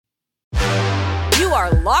You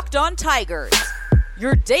are Locked On Tigers,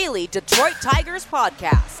 your daily Detroit Tigers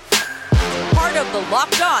podcast. Part of the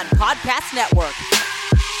Locked On Podcast Network,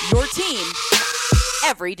 your team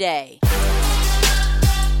every day.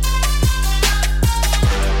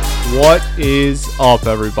 What is up,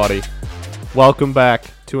 everybody? Welcome back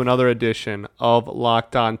to another edition of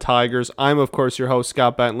Locked On Tigers. I'm, of course, your host,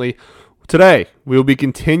 Scott Bentley. Today, we will be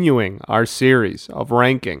continuing our series of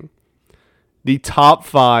ranking the top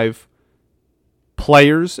 5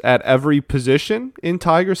 players at every position in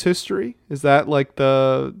Tigers history. Is that like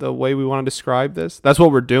the way we want to describe this? That's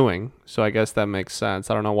what we're doing, so I guess that makes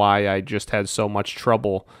sense. I don't know why I just had so much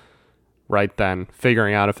trouble right then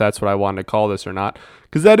figuring out if that's what I wanted to call this or not,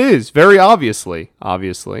 because that is very obviously,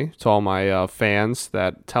 to all my fans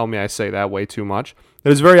that tell me I say that way too much,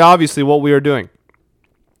 that is very obviously what we are doing.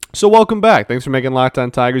 So welcome back. Thanks for making Locked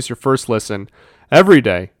On Tigers your first listen every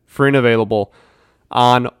day, free and available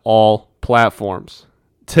on all platforms.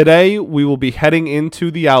 Today, we will be heading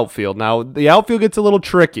into the outfield. Now, the outfield gets a little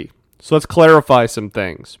tricky, so let's clarify some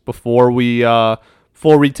things before we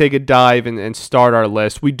take a dive and start our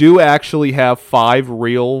list. We do actually have 5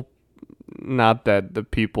 real, not that the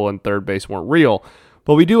people in third base weren't real,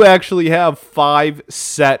 but we do actually have 5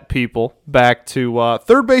 set people back to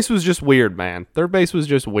third base was just weird, man. Third base was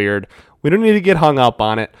just weird. We don't need to get hung up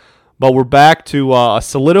on it, but we're back to a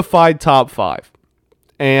solidified top 5.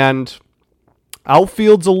 And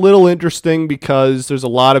outfield's a little interesting because there's a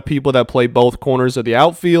lot of people that play both corners of the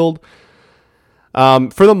outfield. For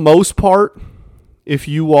the most part, if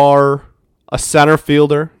you are a center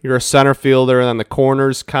fielder, you're a center fielder, and then the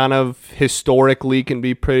corners kind of historically can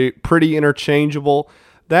be pretty interchangeable.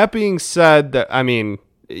 That being said,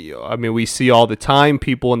 we see all the time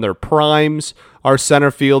people in their primes are center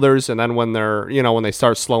fielders, and then when they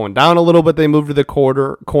start slowing down a little bit, they move to the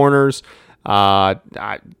corners.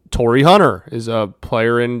 Torrey Hunter is a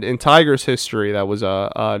player in Tigers history that was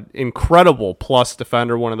a incredible plus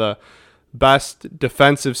defender, one of the best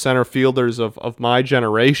defensive center fielders of my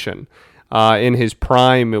generation in his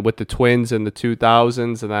prime with the Twins in the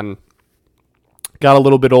 2000s, and then got a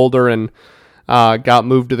little bit older and got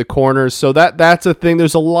moved to the corners. So that's a thing.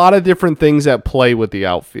 There's a lot of different things at play with the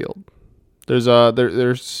outfield.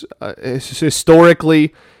 There's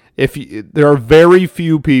historically, there are very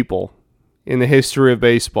few people in the history of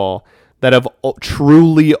baseball that have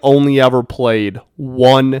truly only ever played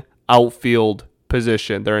one outfield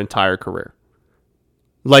position their entire career.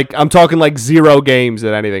 Like, I'm talking like 0 games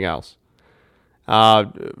at anything else.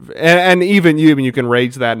 And even you can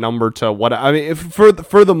raise that number to what I mean.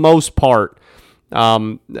 For the most part,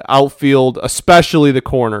 outfield, especially the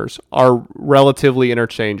corners, are relatively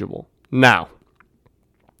interchangeable. Now,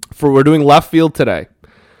 we're doing left field today.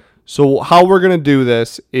 So how we're going to do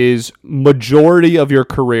this is majority of your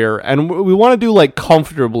career, and we want to do like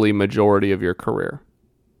comfortably majority of your career.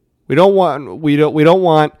 We don't want to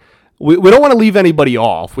leave anybody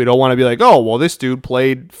off. We don't want to be like, oh, well, this dude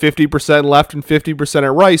played 50% left and 50%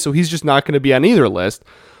 at right, so he's just not going to be on either list.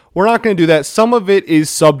 We're not going to do that. Some of it is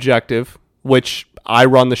subjective, which I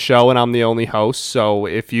run the show and I'm the only host. So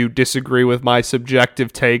if you disagree with my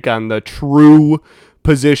subjective take on the true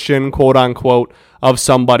position, quote unquote, of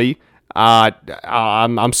somebody,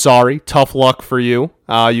 I'm sorry. Tough luck for you.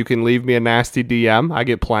 You can leave me a nasty DM. I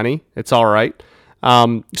get plenty. It's all right.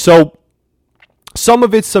 So some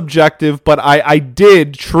of it's subjective, but I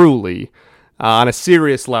did truly, on a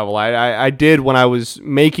serious level, I did when I was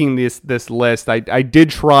making this list, I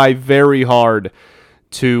did try very hard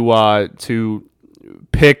to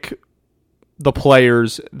pick the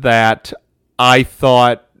players that I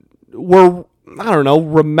thought were,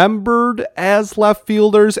 remembered as left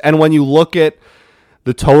fielders. And when you look at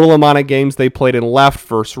the total amount of games they played in left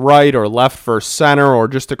versus right or left versus center or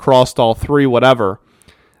just across all 3, whatever,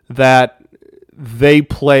 that they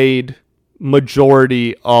played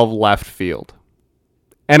majority of left field.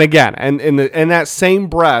 And again, and in that same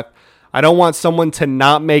breath, I don't want someone to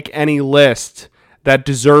not make any list that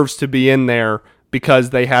deserves to be in there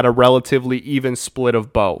because they had a relatively even split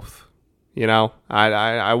of both. You know,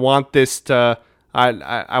 I want this to,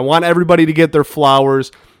 I want everybody to get their flowers,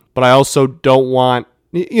 but I also don't want,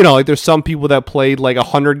 like there's some people that played like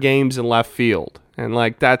 100 games in left field, and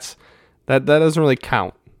like that doesn't really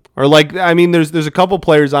count. Or like, I mean, there's a couple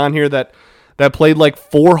players on here that played like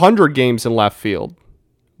 400 games in left field,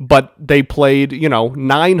 but they played,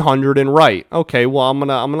 900 in right. Okay, well, I'm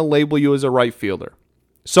gonna label you as a right fielder.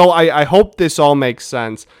 So I hope this all makes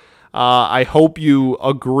sense. I hope you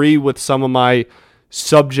agree with some of my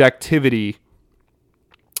subjectivity.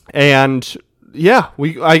 And yeah,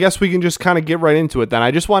 I guess we can just kind of get right into it then.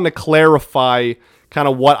 I just wanted to clarify kind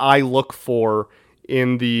of what I look for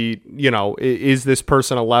in the, is this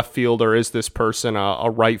person a left fielder? Is this person a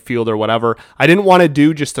right fielder? Whatever. I didn't want to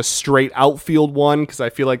do just a straight outfield one because I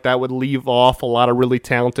feel like that would leave off a lot of really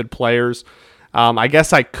talented players. I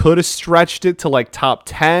guess I could have stretched it to like top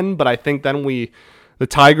 10, but I think then the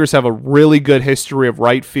Tigers have a really good history of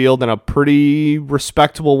right field and a pretty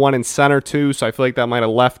respectable one in center too. So I feel like that might have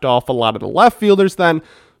left off a lot of the left fielders then.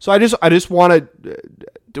 So I just want to,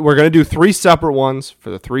 we're going to do 3 separate ones for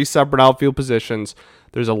the 3 separate outfield positions.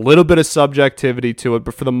 There's a little bit of subjectivity to it,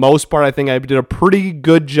 but for the most part, I think I did a pretty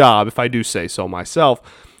good job, if I do say so myself,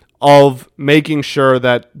 of making sure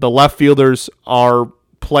that the left fielders are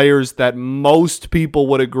players that most people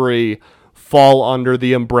would agree fall under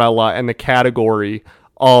the umbrella and the category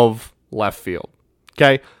of left field.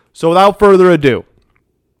 Okay, so without further ado,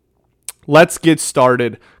 let's get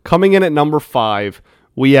started. Coming in at number 5,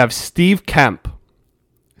 we have Steve Kemp.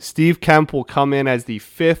 Steve Kemp will come in as the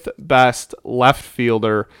 5th best left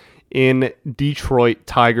fielder in Detroit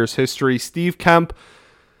Tigers history. Steve Kemp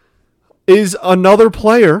is another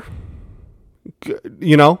player,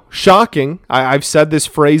 shocking. I've said this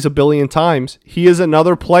phrase a billion times. He is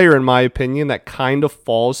another player, in my opinion, that kind of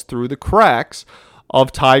falls through the cracks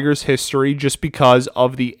of Tigers history just because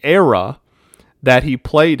of the era that he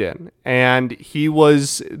played in. And he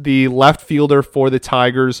was the left fielder for the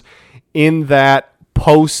Tigers in that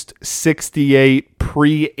post-68,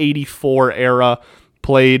 pre-84 era.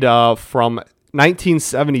 Played from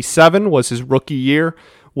 1977 was his rookie year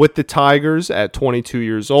with the Tigers at 22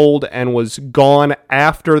 years old and was gone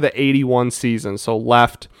after the 81 season, so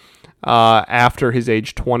left after his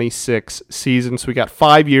age 26 season. So we got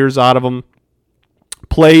 5 years out of him.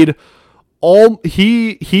 Played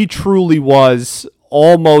he truly was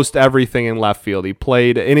almost everything in left field. He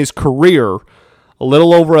played in his career a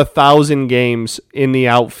little over 1,000 games in the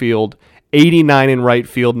outfield, 89 in right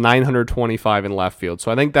field, 925 in left field.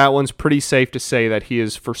 So I think that one's pretty safe to say that he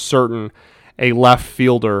is for certain a left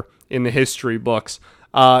fielder in the history books.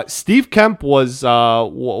 Steve Kemp was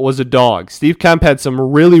a dog. Steve Kemp had some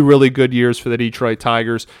really, really good years for the Detroit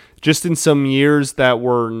Tigers, just in some years that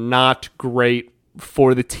were not great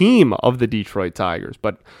for the team of the Detroit Tigers.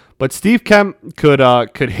 But Steve Kemp could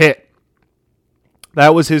hit.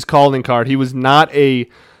 That was his calling card. He was not a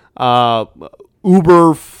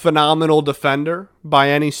uber phenomenal defender by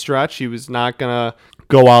any stretch. He was not going to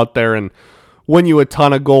go out there and win you a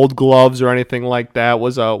ton of gold gloves or anything like that.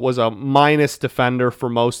 Was a minus defender for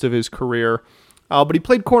most of his career. But he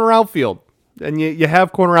played corner outfield. And you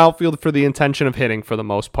have corner outfield for the intention of hitting for the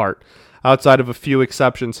most part, outside of a few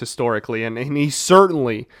exceptions historically. And he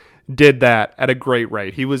certainly did that at a great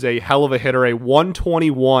rate. He was a hell of a hitter, a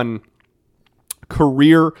 121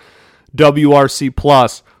 career WRC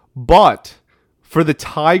plus. But for the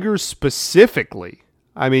Tigers specifically,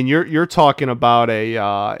 I mean, you're talking about a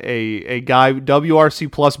guy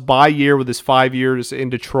WRC plus by year with his 5 years in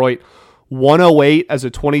Detroit, 108 as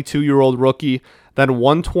a 22-year-old rookie, then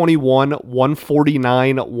 121,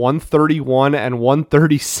 149, 131, and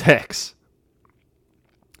 136.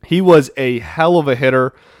 He was a hell of a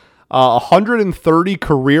hitter. 130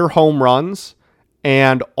 career home runs,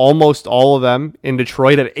 and almost all of them in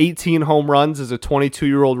Detroit. Had 18 home runs as a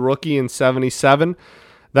 22-year-old rookie in 77.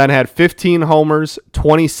 Then had 15 homers,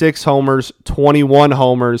 26 homers, 21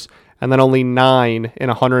 homers, and then only 9 in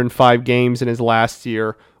 105 games in his last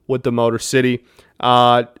year with the Motor City.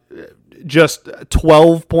 Just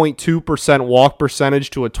 12.2% walk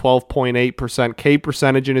percentage to a 12.8% K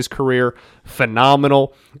percentage in his career.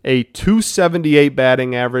 Phenomenal. A 278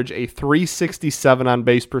 batting average, a 367 on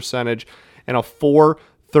base percentage, and a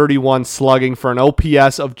 431 slugging for an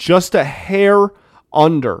OPS of just a hair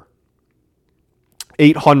under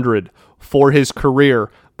 800 for his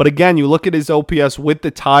career. But again, you look at his OPS with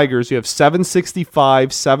the Tigers, you have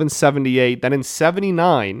 765, 778. Then in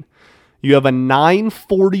 79, you have a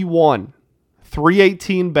 941,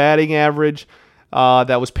 318 batting average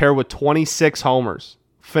that was paired with 26 homers.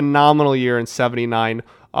 Phenomenal year in 79.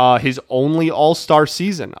 His only all-star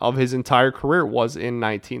season of his entire career was in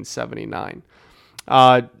 1979.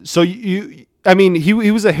 He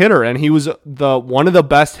was a hitter, and he was one of the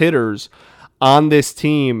best hitters on this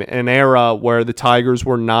team in an era where the Tigers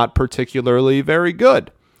were not particularly very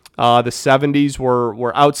good. The 70s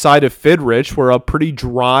were outside of Fidrich, were a pretty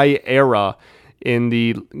dry era in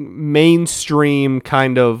the mainstream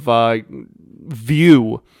kind of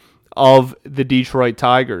view of the Detroit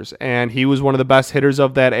Tigers. And he was one of the best hitters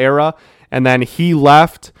of that era. And then he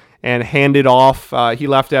left and handed off. He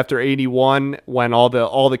left after 81 when all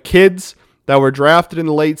the kids that were drafted in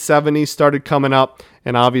the late 70s started coming up.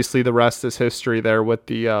 And obviously the rest is history there with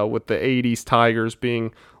the 80s Tigers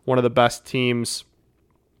being one of the best teams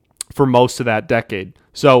for most of that decade.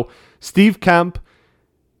 So Steve Kemp,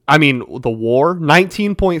 the WAR,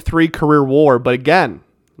 19.3 career WAR, but again,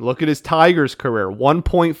 look at his Tigers career,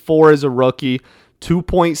 1.4 as a rookie,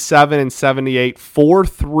 2.7 in 78,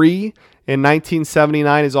 4.3 in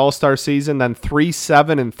 1979, his All-Star season, then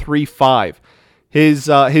 3.7 and 3.5.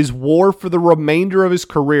 His WAR for the remainder of his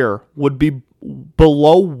career would be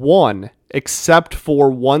below 1, except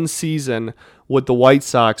for one season with the White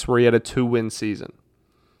Sox where he had a 2-win season.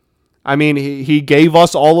 He gave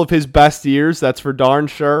us all of his best years, that's for darn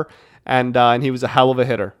sure, and he was a hell of a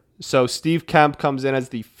hitter. So Steve Kemp comes in as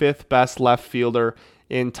the 5th best left fielder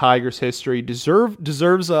in Tigers history.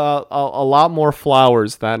 Deserves a lot more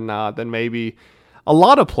flowers than maybe a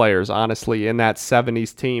lot of players, honestly, in that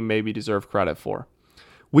 70s team maybe deserve credit for.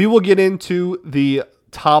 We will get into the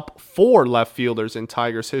top 4 left fielders in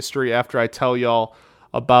Tigers history after I tell y'all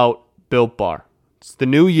about Built Bar. It's the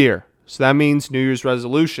new year, so that means New Year's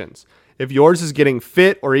resolutions. If yours is getting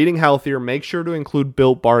fit or eating healthier, make sure to include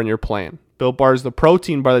Built Bar in your plan. Built Bar is the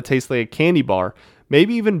protein bar that tastes like a candy bar,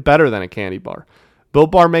 maybe even better than a candy bar.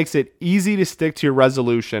 Built Bar makes it easy to stick to your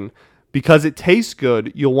resolution. Because it tastes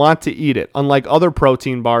good, you'll want to eat it, unlike other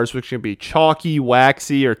protein bars which can be chalky,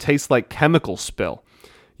 waxy, or taste like chemical spill.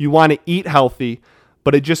 You want to eat healthy,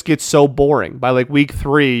 but it just gets so boring. By like week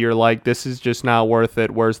 3, you're like, this is just not worth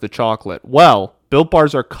it. Where's the chocolate? Well, Built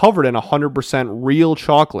Bars are covered in 100% real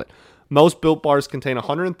chocolate. Most Built Bars contain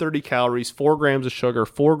 130 calories, 4 grams of sugar,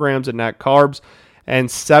 4 grams of net carbs,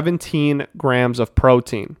 and 17 grams of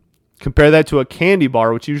protein. Compare that to a candy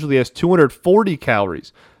bar, which usually has 240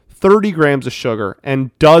 calories, 30 grams of sugar,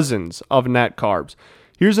 and dozens of net carbs.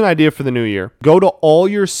 Here's an idea for the new year. Go to all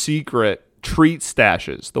your secret treat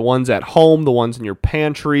stashes, the ones at home, the ones in your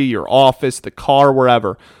pantry, your office, the car,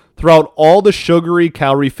 wherever. Throw out all the sugary,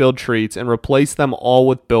 calorie-filled treats and replace them all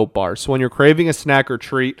with Built Bars. So when you're craving a snack or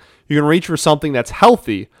treat, you can reach for something that's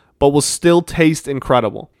healthy, but will still taste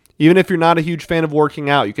incredible. Even if you're not a huge fan of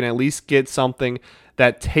working out, you can at least get something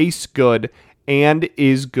that tastes good and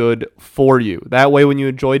is good for you. That way, when you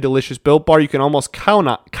enjoy delicious Built Bar, you can almost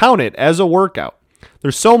count it as a workout.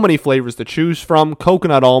 There's so many flavors to choose from: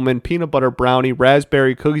 coconut almond, peanut butter brownie,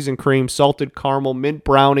 raspberry, cookies and cream, salted caramel, mint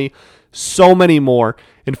brownie, so many more.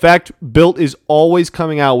 In fact, Built is always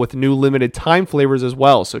coming out with new limited time flavors as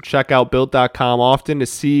well, so check out Built.com often to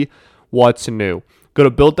see what's new. Go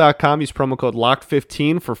to Built.com, use promo code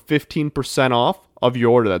LOCKED15 for 15% off of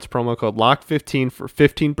your order. That's promo code LOCKED15 for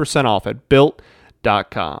 15% off at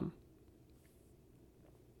Built.com.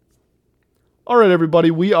 All right,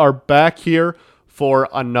 everybody, we are back here for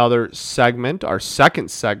another segment, our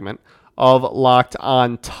second segment of Locked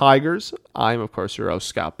On Tigers. I'm, of course, your host,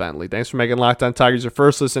 Scott Bentley. Thanks for making Locked On Tigers your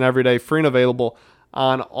first listen every day, free and available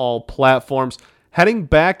on all platforms. Heading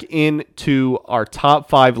back into our top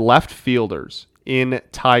 5 left fielders in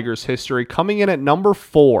Tigers history. Coming in at number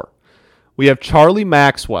 4, we have Charlie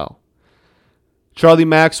Maxwell. Charlie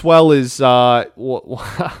Maxwell is,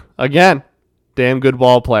 again, damn good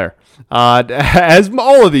ball player. As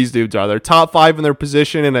all of these dudes are. They're top 5 in their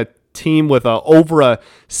position in a team with over a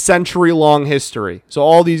century-long history. So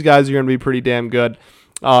all these guys are going to be pretty damn good.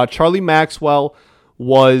 Charlie Maxwell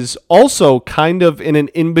was also kind of in an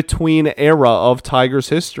in-between era of Tigers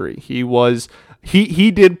history.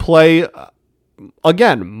 He did play,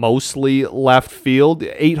 again, mostly left field,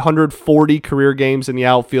 840 career games in the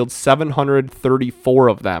outfield, 734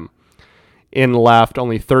 of them in left,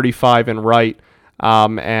 only 35 in right,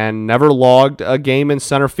 and never logged a game in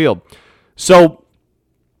center field. So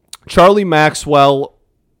Charlie Maxwell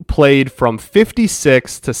played from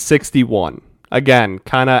 56 to 61. Again,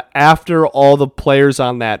 kind of after all the players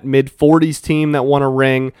on that mid-40s team that won a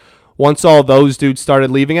ring, once all those dudes started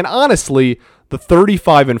leaving. And honestly, the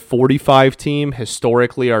 35 and 45 team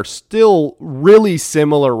historically are still really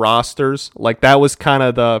similar rosters. Like that was kind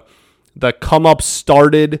of the come up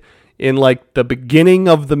started in like the beginning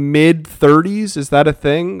of the mid-30s. Is that a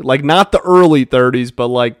thing? Like not the early 30s, but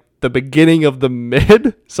like the beginning of the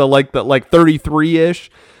mid. So like 33-ish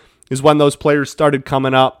is when those players started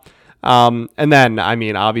coming up. And then,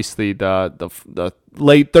 obviously the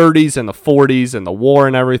late 30s and the 40s and the war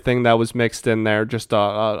and everything that was mixed in there. Just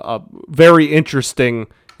a very interesting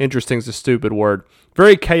is a stupid word.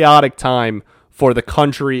 Very chaotic time for the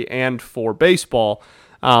country and for baseball.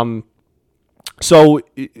 So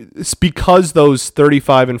it's because those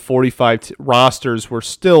 35 and 45 rosters were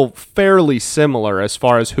still fairly similar as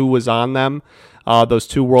far as who was on them. Those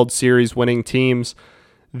 2 World Series winning teams.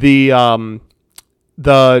 The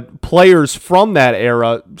players from that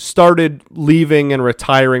era started leaving and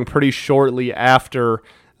retiring pretty shortly after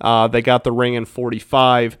they got the ring in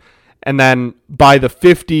 45. And then by the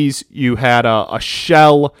 50s, you had a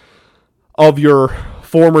shell of your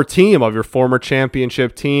former team, of your former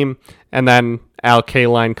championship team. And then Al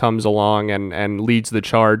Kaline comes along and leads the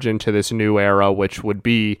charge into this new era, which would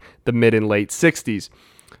be the mid and late 60s.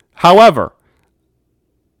 However,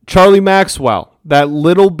 Charlie Maxwell, that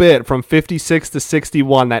little bit from 56 to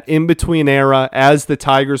 61, that in-between era, as the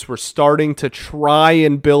Tigers were starting to try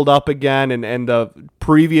and build up again, and the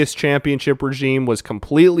previous championship regime was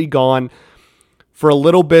completely gone. For a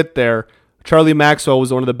little bit there, Charlie Maxwell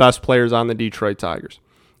was one of the best players on the Detroit Tigers.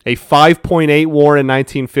 A 5.8 WAR in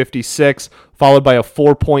 1956, followed by a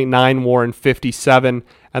 4.9 WAR in 57,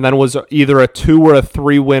 and then was either a 2 or a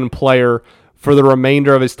 3 win player for the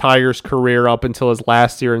remainder of his Tigers career up until his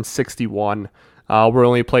last year in 61. Where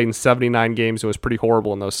only played in 79 games. It was pretty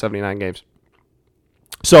horrible in those 79 games.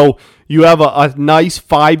 So you have a nice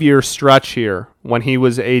 5-year stretch here when he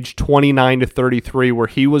was aged 29 to 33, where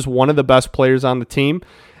he was one of the best players on the team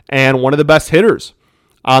and one of the best hitters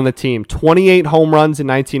on the team. 28 home runs in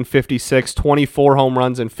 1956, 24 home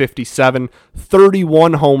runs in 57,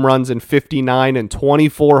 31 home runs in 59, and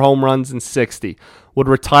 24 home runs in 60. Would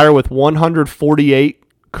retire with 148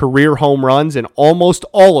 career home runs, and almost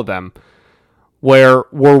all of them were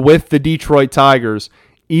with the Detroit Tigers,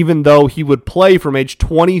 even though he would play from age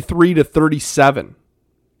 23 to 37.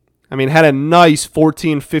 I mean, had a nice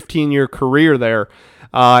 14, 15-year career there,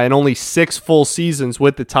 and only 6 full seasons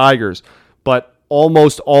with the Tigers. But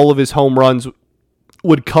almost all of his home runs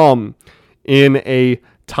would come in a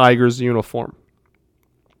Tigers uniform.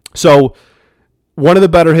 So, one of the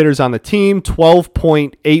better hitters on the team,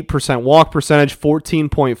 12.8% walk percentage,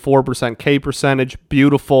 14.4% K percentage,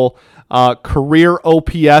 beautiful. Career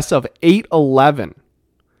OPS of 811.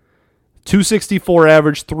 264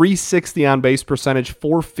 average, 360 on base percentage,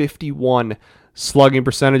 451 slugging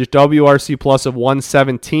percentage, WRC plus of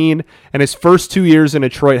 117, and his first 2 years in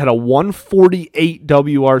Detroit had a 148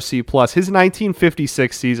 WRC plus. His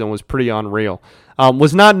 1956 season was pretty unreal.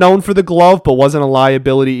 Was not known for the glove, but wasn't a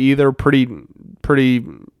liability either. Pretty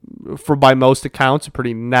for by most accounts, a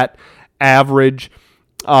pretty net average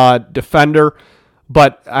defender.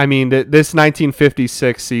 But, I mean, this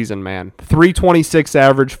 1956 season, man, 326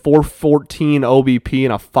 average, 414 OBP,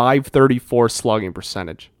 and a 534 slugging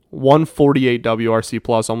percentage. 148 WRC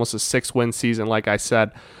plus, almost a 6-win season, like I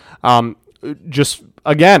said. Just,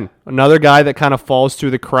 again, another guy that kind of falls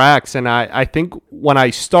through the cracks. And I think when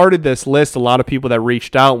I started this list, a lot of people that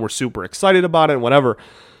reached out and were super excited about it and whatever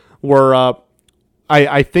were...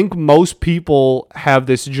 I think most people have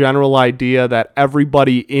this general idea that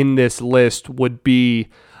everybody in this list would be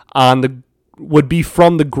from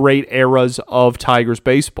the great eras of Tigers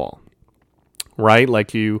baseball, right?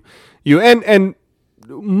 Like you and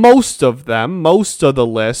most of the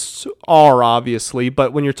lists are obviously,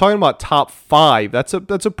 but when you're talking about top 5, that's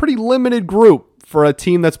a pretty limited group for a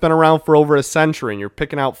team that's been around for over a century, and you're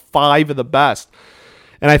picking out 5 of the best.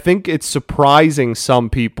 And I think it's surprising some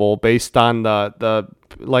people, based on the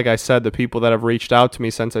like I said, the people that have reached out to me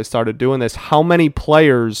since I started doing this, how many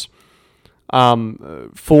players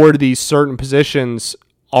for these certain positions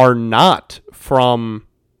are not from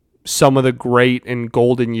some of the great and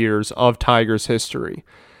golden years of Tigers history.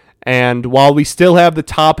 And while we still have the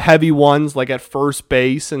top heavy ones, like at first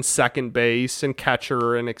base and second base and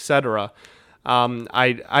catcher and etc.,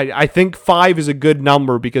 I think 5 is a good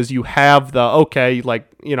number, because you have Alan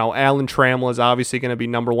Trammell is obviously going to be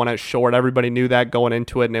number 1 at short. Everybody knew that going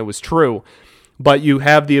into it, and it was true. But you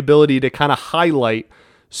have the ability to kind of highlight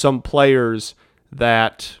some players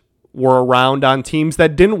that were around on teams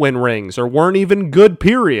that didn't win rings or weren't even good,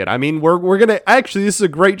 period. I mean, we're going to actually, this is a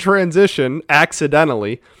great transition,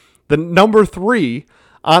 accidentally. The number 3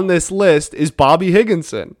 on this list is Bobby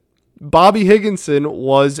Higginson. Bobby Higginson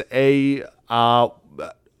was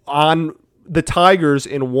on the Tigers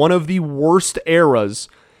in one of the worst eras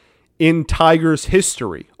in Tigers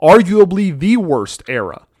history, arguably the worst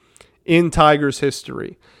era in Tigers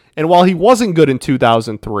history. And while he wasn't good in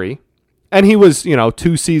 2003, and he was,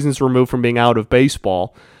 2 seasons removed from being out of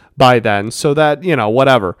baseball by then, so that,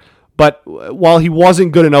 whatever. But while he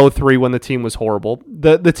wasn't good in 2003 when the team was horrible,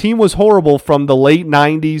 the team was horrible from the late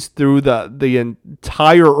 90s through the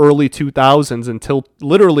entire early 2000s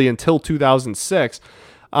until 2006.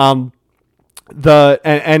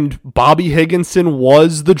 And Bobby Higginson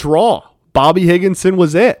was the draw. Bobby Higginson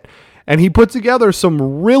was it. And he put together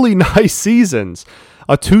some really nice seasons.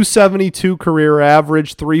 A 272 career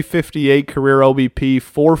average, 358 career OBP,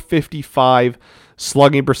 455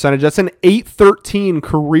 slugging percentage. That's an 813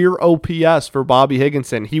 career OPS for Bobby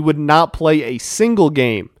Higginson. He would not play a single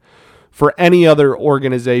game for any other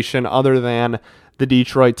organization other than the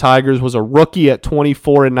Detroit Tigers, was a rookie at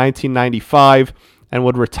 24 in 1995 and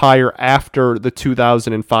would retire after the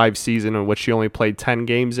 2005 season, in which he only played 10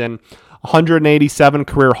 games in. 187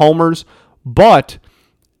 career homers, but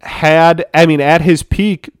had, at his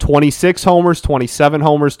peak, 26 homers, 27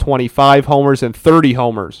 homers, 25 homers, and 30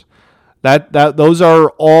 homers. Those are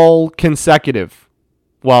all consecutive.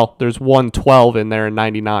 Well, there's 112 in there in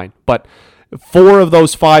 99, but 4 of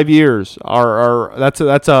those 5 years are that's a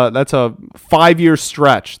 5-year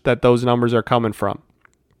stretch that those numbers are coming from.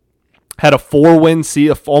 Had a 4-win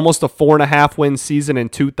season, almost a 4.5 win season in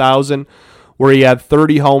 2000, where he had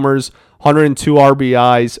 30 homers, 102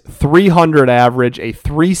 RBIs, 300 average, a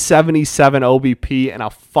 377 OBP, and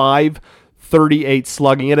a 538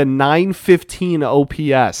 slugging. He had a 915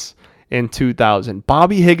 OPS in 2000.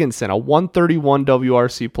 Bobby Higginson, a 131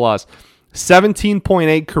 WRC plus.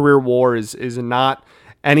 17.8 career WAR is not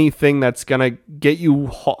anything that's going to get you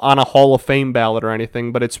on a Hall of Fame ballot or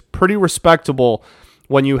anything, but it's pretty respectable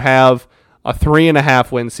when you have a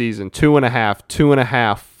 3.5 win season, 2.5, 2.5,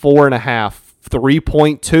 4.5,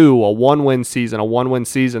 3.2, a 1-win season, a 1-win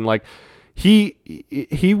season. Like he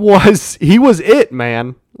was it,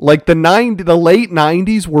 man. Like the late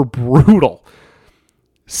 90s were brutal.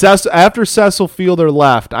 After Cecil Fielder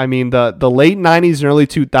left, the late 90s and early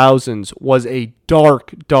 2000s was a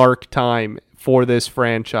dark, dark time for this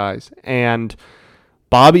franchise. And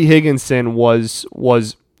Bobby Higginson was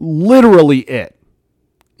literally it.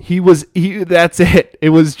 That's it. It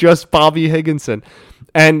was just Bobby Higginson.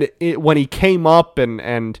 And when he came up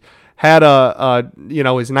and had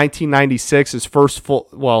his 1996, his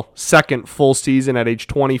second full season at age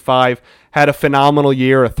 25, had a phenomenal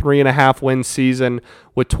year, a 3.5 win season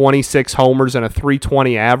with 26 homers and a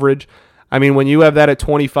 320 average. When you have that at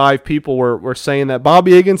 25, people were saying that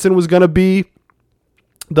Bobby Higginson was going to be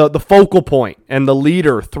the focal point and the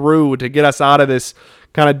leader through to get us out of this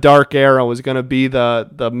kind of dark era, was going to be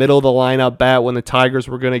the middle of the lineup bat when the Tigers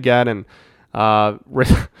were going to get, and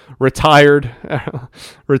retired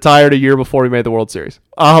a year before he made the World Series.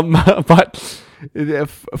 But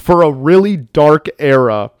for a really dark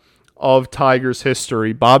era of Tigers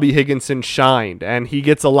history, Bobby Higginson shined, and he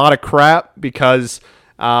gets a lot of crap because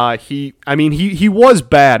he was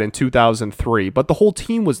bad in 2003, but the whole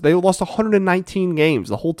team they lost 119 games.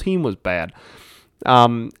 The whole team was bad.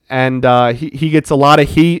 He gets a lot of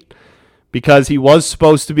heat because he was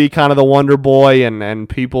supposed to be kind of the wonder boy, and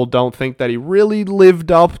people don't think that he really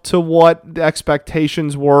lived up to what the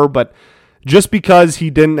expectations were. But just because he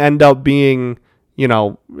didn't end up being,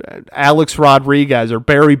 Alex Rodriguez or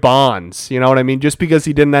Barry Bonds, you know what I mean? Just because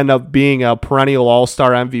he didn't end up being a perennial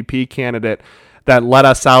all-star MVP candidate that let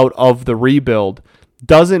us out of the rebuild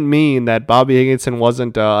doesn't mean that Bobby Higginson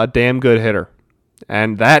wasn't a damn good hitter.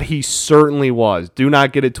 And that he certainly was. Do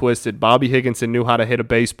not get it twisted. Bobby Higginson knew how to hit a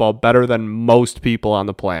baseball better than most people on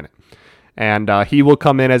the planet. And he will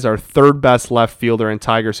come in as our third best left fielder in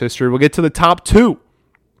Tigers history. We'll get to the top 2,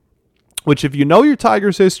 which if you know your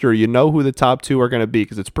Tigers history, you know who the top 2 are going to be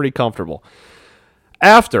because it's pretty comfortable.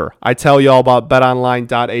 After I tell you all about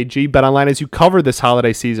betonline.ag, BetOnline as you cover this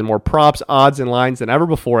holiday season, more props, odds, and lines than ever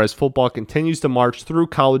before as football continues to march through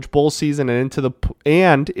college bowl season and into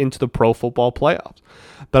the pro football playoffs.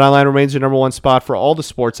 BetOnline remains your number one spot for all the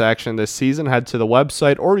sports action this season. Head to the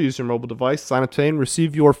website or use your mobile device, sign up today, and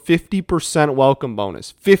receive your 50% welcome bonus.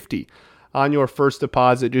 50 on your first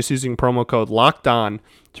deposit just using promo code LOCKEDON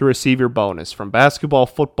to receive your bonus. From basketball,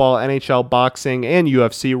 football, NHL, boxing, and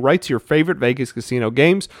UFC, right to your favorite Vegas casino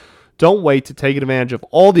games. Don't wait to take advantage of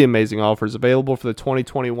all the amazing offers available for the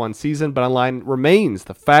 2021 season. BetOnline remains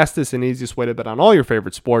the fastest and easiest way to bet on all your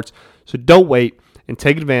favorite sports, so don't wait and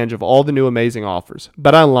take advantage of all the new amazing offers.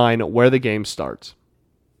 BetOnline, where the game starts.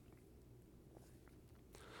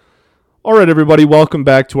 All right, everybody, welcome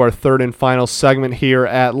back to our third and final segment here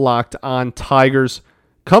at Locked On Tigers.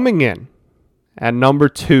 Coming in at number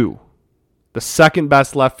 2, the second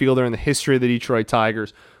best left fielder in the history of the Detroit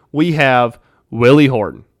Tigers, we have Willie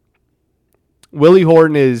Horton. Willie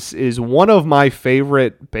Horton is one of my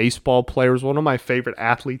favorite baseball players, one of my favorite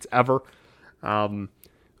athletes ever.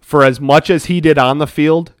 For as much as he did on the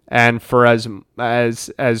field, and for as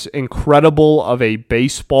incredible of a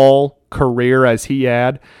baseball career as he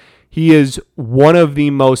had, he is one of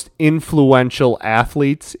the most influential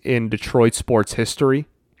athletes in Detroit sports history.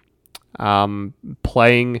 Being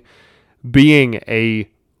a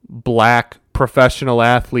black professional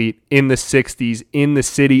athlete in the 60s in the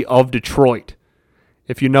city of Detroit.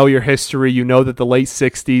 If you know your history, you know that the late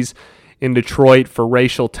 60s in Detroit for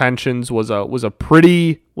racial tensions was a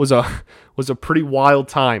pretty wild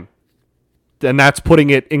time. And that's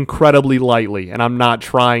putting it incredibly lightly. And I'm not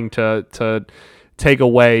trying to take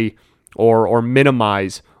away or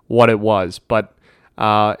minimize what it was. But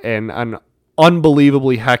an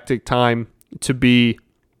unbelievably hectic time to be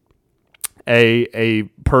a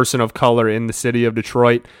person of color in the city of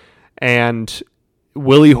Detroit. And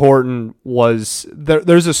Willie Horton was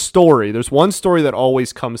there's a story. There's one story that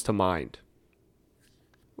always comes to mind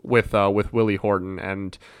with Willie Horton,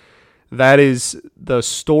 and that is the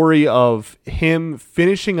story of him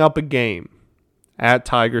finishing up a game at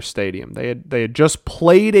Tiger Stadium. They had just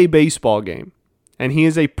played a baseball game, and he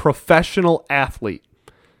is a professional athlete.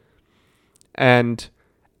 And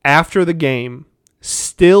after the game,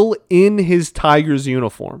 still in his Tigers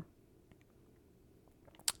uniform,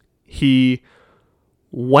 he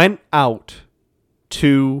went out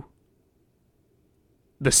to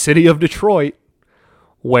the city of Detroit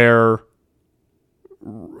where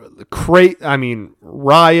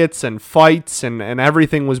riots and fights and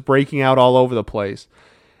everything was breaking out all over the place.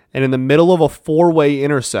 And in the middle of a four-way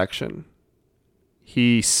intersection,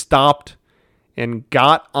 he stopped and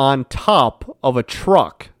got on top of a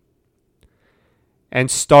truck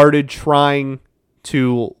and started trying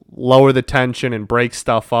to lower the tension and break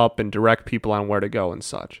stuff up and direct people on where to go and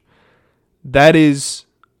such. That is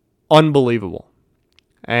unbelievable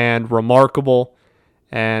and remarkable,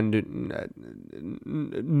 and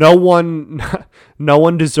no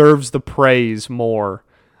one deserves the praise more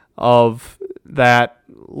of that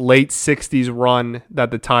late 60s run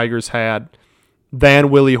that the Tigers had than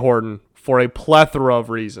Willie Horton for a plethora of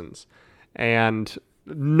reasons, and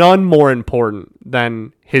none more important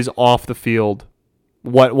than his off the field,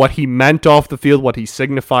 what he meant off the field, what he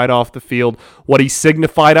signified off the field, what he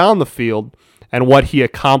signified on the field, and what he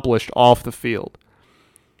accomplished off the field.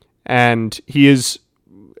 And he is,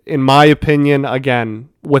 in my opinion, again,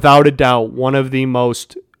 without a doubt, one of the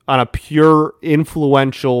most, on a pure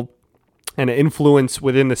influential and influence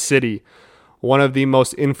within the city, one of the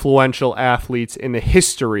most influential athletes in the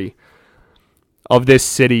history of this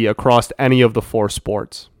city across any of the four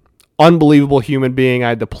sports. Unbelievable human being. I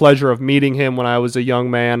had the pleasure of meeting him when I was a young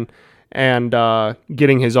man and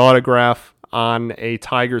getting his autograph on a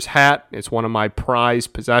Tigers hat. It's one of my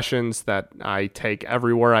prized possessions that I take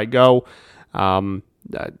everywhere I go. I'm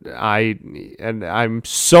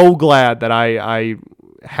so glad that I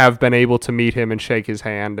have been able to meet him and shake his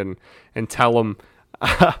hand and tell him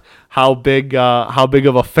how big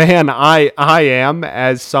of a fan I am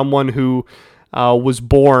as someone who was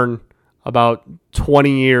born about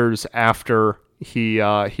 20 years after he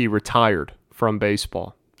retired from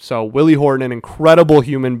baseball. So Willie Horton, an incredible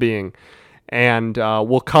human being, and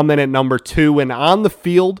will come in at number 2. And on the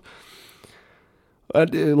field,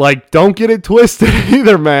 don't get it twisted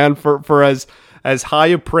either, man. For as high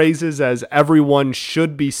of praises as everyone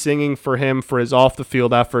should be singing for him for his off the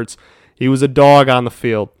field efforts, he was a dog on the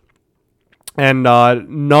field, and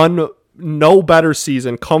no better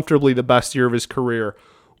season, comfortably the best year of his career,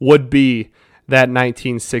 would be that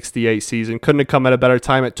 1968 season. Couldn't have come at a better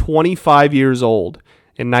time. At 25 years old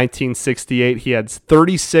in 1968, he had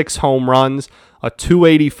 36 home runs, a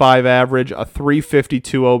 285 average, a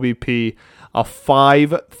 352 OBP, a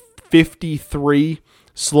 553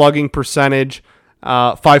 slugging percentage,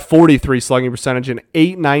 543 slugging percentage, and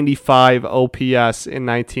 895 OPS in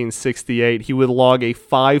 1968. He would log a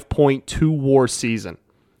 5.2 WAR season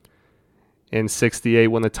in 68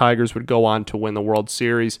 when the Tigers would go on to win the World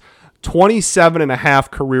Series.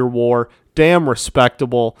 27.5 career WAR, damn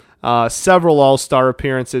respectable. Several All-Star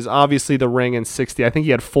appearances, obviously the ring in 60. I think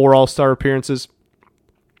he had 4 All-Star appearances.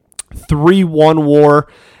 3-1 WAR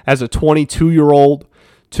as a 22-year-old,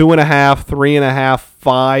 2.5,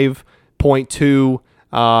 3.5, 5.2,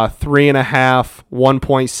 3.5,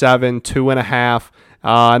 1.7, 2.5.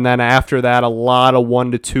 And then after that, a lot of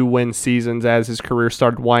 1-2 win seasons as his career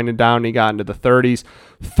started winding down and he got into the 30s.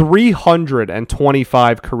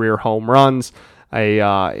 325 career home runs.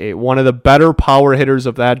 One of the better power hitters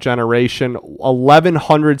of that generation.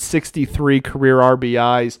 1,163 career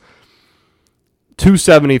RBIs.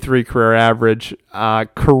 273 career average.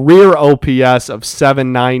 Career OPS of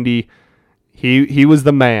 790. He was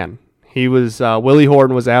the man. He was Willie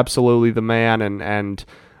Horton was absolutely the man, and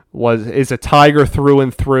is a Tiger through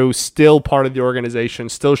and through, still part of the organization,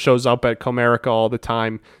 still shows up at Comerica all the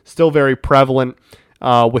time, still very prevalent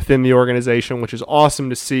within the organization, which is awesome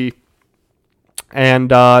to see.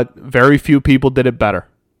 And very few people did it better.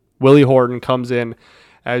 Willie Horton comes in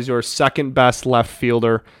as your second best left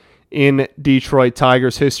fielder in Detroit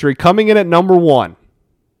Tigers history. Coming in at number 1,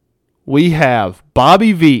 we have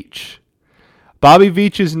Bobby Veach. Bobby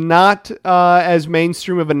Veach is not as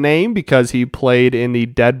mainstream of a name because he played in the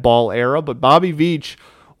dead ball era, but Bobby Veach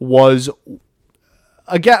was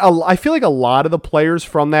again, I feel like a lot of the players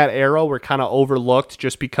from that era were kind of overlooked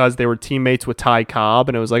just because they were teammates with Ty Cobb,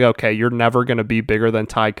 and it was like, okay, you're never going to be bigger than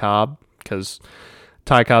Ty Cobb because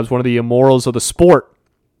Ty Cobb's one of the immortals of the sport.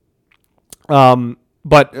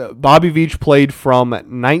 But Bobby Veach played from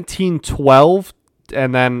 1912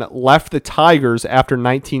 and then left the Tigers after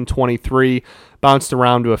 1923, bounced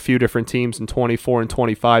around to a few different teams in 24 and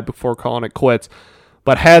 25 before calling it quits,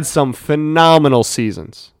 but had some phenomenal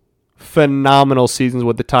seasons. Phenomenal seasons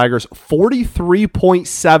with the Tigers.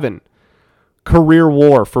 43.7 career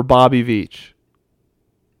WAR for Bobby Veach.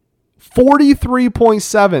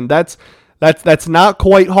 43.7. That's not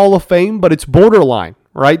quite Hall of Fame, but it's borderline,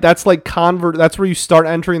 right? That's like that's where you start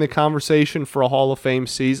entering the conversation for a Hall of Fame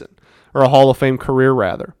season, or a Hall of Fame career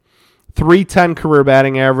rather. 310 career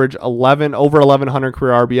batting average, over 1,100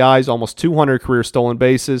 career RBIs, almost 200 career stolen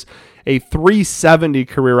bases, a 370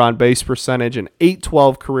 career on base percentage, an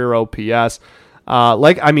 812 career OPS.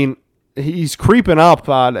 He's creeping up.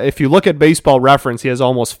 If you look at Baseball Reference, he has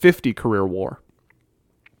almost 50 career WAR.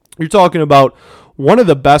 You're talking about one of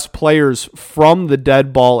the best players from the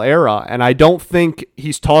dead ball era, and I don't think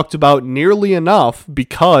he's talked about nearly enough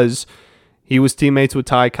because he was teammates with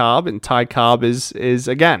Ty Cobb, and Ty Cobb is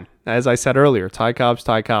again, as I said earlier, Ty Cobb's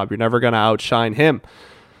Ty Cobb. You're never going to outshine him.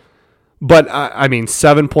 But,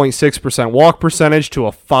 7.6% walk percentage to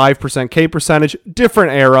a 5% K percentage.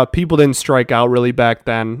 Different era. People didn't strike out really back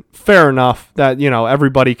then. Fair enough that,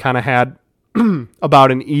 everybody kind of had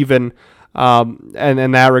about an even and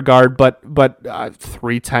in that regard. But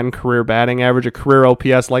 310 career batting average, a career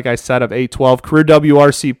OPS, like I said, of 812. Career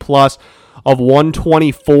WRC plus of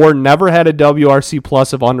 124. Never had a WRC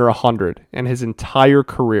plus of under 100 in his entire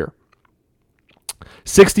career.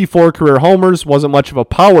 64 career homers, wasn't much of a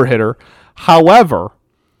power hitter. However,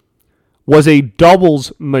 was a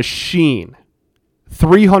doubles machine.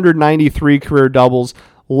 393 career doubles.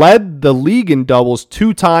 Led the league in doubles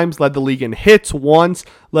 2 times. Led the league in hits once.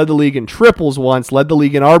 Led the league in triples once. Led the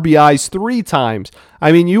league in RBIs 3 times.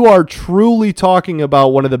 You are truly talking about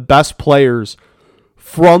one of the best players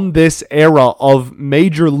from this era of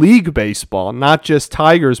Major League Baseball, not just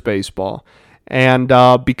Tigers baseball. And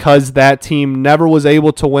because that team never was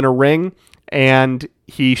able to win a ring, and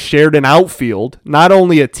he shared an outfield, not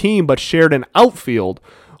only a team, but shared an outfield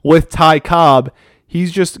with Ty Cobb,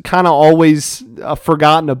 he's just kind of always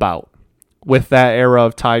forgotten about with that era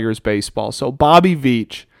of Tigers baseball. So Bobby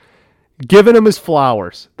Veach, giving him his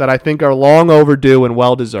flowers that I think are long overdue and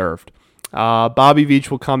well-deserved. Bobby Veach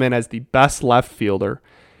will come in as the best left fielder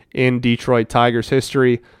in Detroit Tigers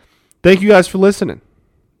history. Thank you guys for listening.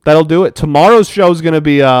 That'll do it. Tomorrow's show is going to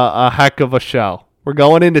be a heck of a show. We're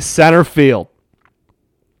going into center field.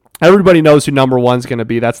 Everybody knows who number 1 is going to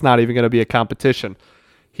be. That's not even going to be a competition.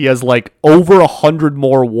 He has over 100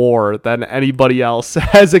 more WAR than anybody else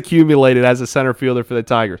has accumulated as a center fielder for the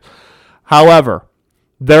Tigers. However,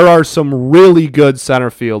 there are some really good center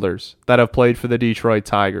fielders that have played for the Detroit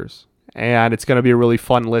Tigers, and it's going to be a really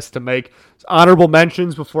fun list to make. Honorable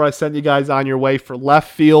mentions before I send you guys on your way for left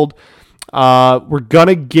field. We're going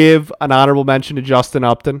to give an honorable mention to Justin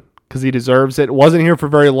Upton because he deserves it. Wasn't here for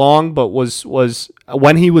very long, but was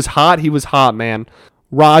when he was hot, man.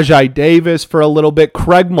 Rajai Davis for a little bit.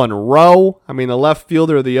 Craig Monroe, the left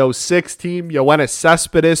fielder of the 06 team. Yoenis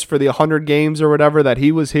Cespedes for the 100 games or whatever that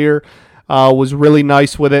he was here, was really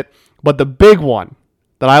nice with it. But the big one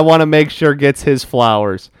that I want to make sure gets his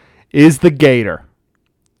flowers is the Gator.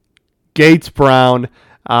 Gates Brown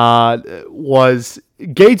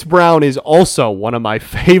Gates Brown is also one of my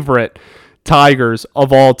favorite Tigers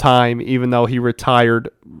of all time, even though he retired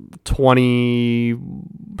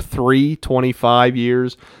 25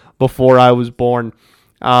 years before I was born,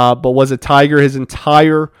 but was a Tiger his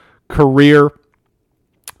entire career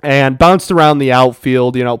and bounced around the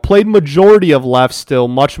outfield, played majority of left still,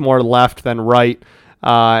 much more left than right,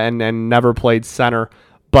 and never played center.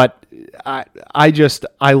 But I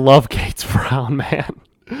love Gates Brown, man.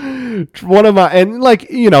 One of my, and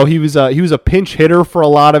he was a pinch hitter for a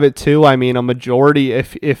lot of it too. A majority,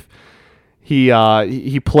 if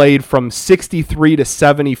he played from 63 to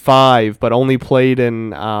 75, but only played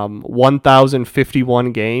in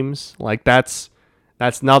 1,051 games. That's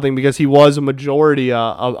nothing because he was a majority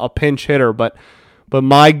a pinch hitter. But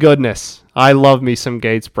my goodness, I love me some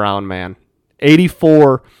Gates Brown, man.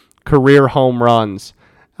 84 career home runs.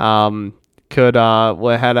 Had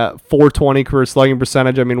a 420 career slugging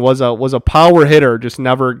percentage. Was a power hitter, just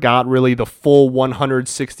never got really the full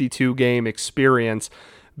 162 game experience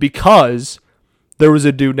because there was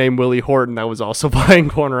a dude named Willie Horton that was also playing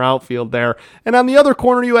corner outfield there. And on the other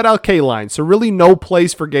corner, you had Al Kaline. So really no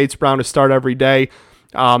place for Gates Brown to start every day.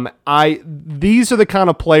 These are the kind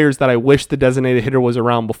of players that I wish the designated hitter was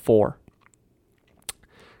around before.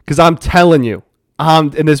 Because I'm telling you,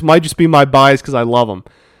 and this might just be my bias because I love him,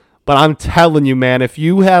 but I'm telling you, man, if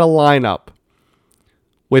you had a lineup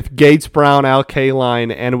with Gates Brown, Al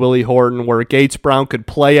Kaline, and Willie Horton, where Gates Brown could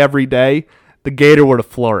play every day, the Gator would have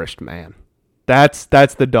flourished, man. That's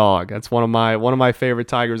the dog. That's one of my favorite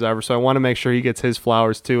Tigers ever. So I want to make sure he gets his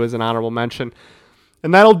flowers too as an honorable mention.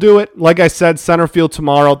 And that'll do it. Like I said, center field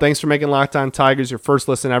tomorrow. Thanks for making Locked On Tigers your first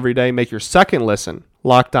listen every day. Make your second listen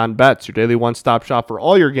Locked On Bets, your daily one-stop shop for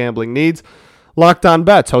all your gambling needs. Locked On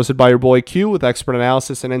Bets, hosted by your boy Q, with expert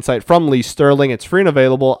analysis and insight from Lee Sterling. It's free and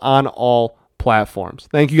available on all platforms.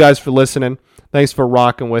 Thank you guys for listening. Thanks for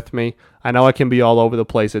rocking with me. I know I can be all over the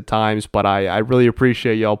place at times, but I really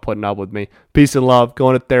appreciate y'all putting up with me. Peace and love.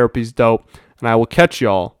 Going to therapy's dope. And I will catch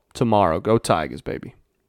y'all tomorrow. Go Tigers, baby.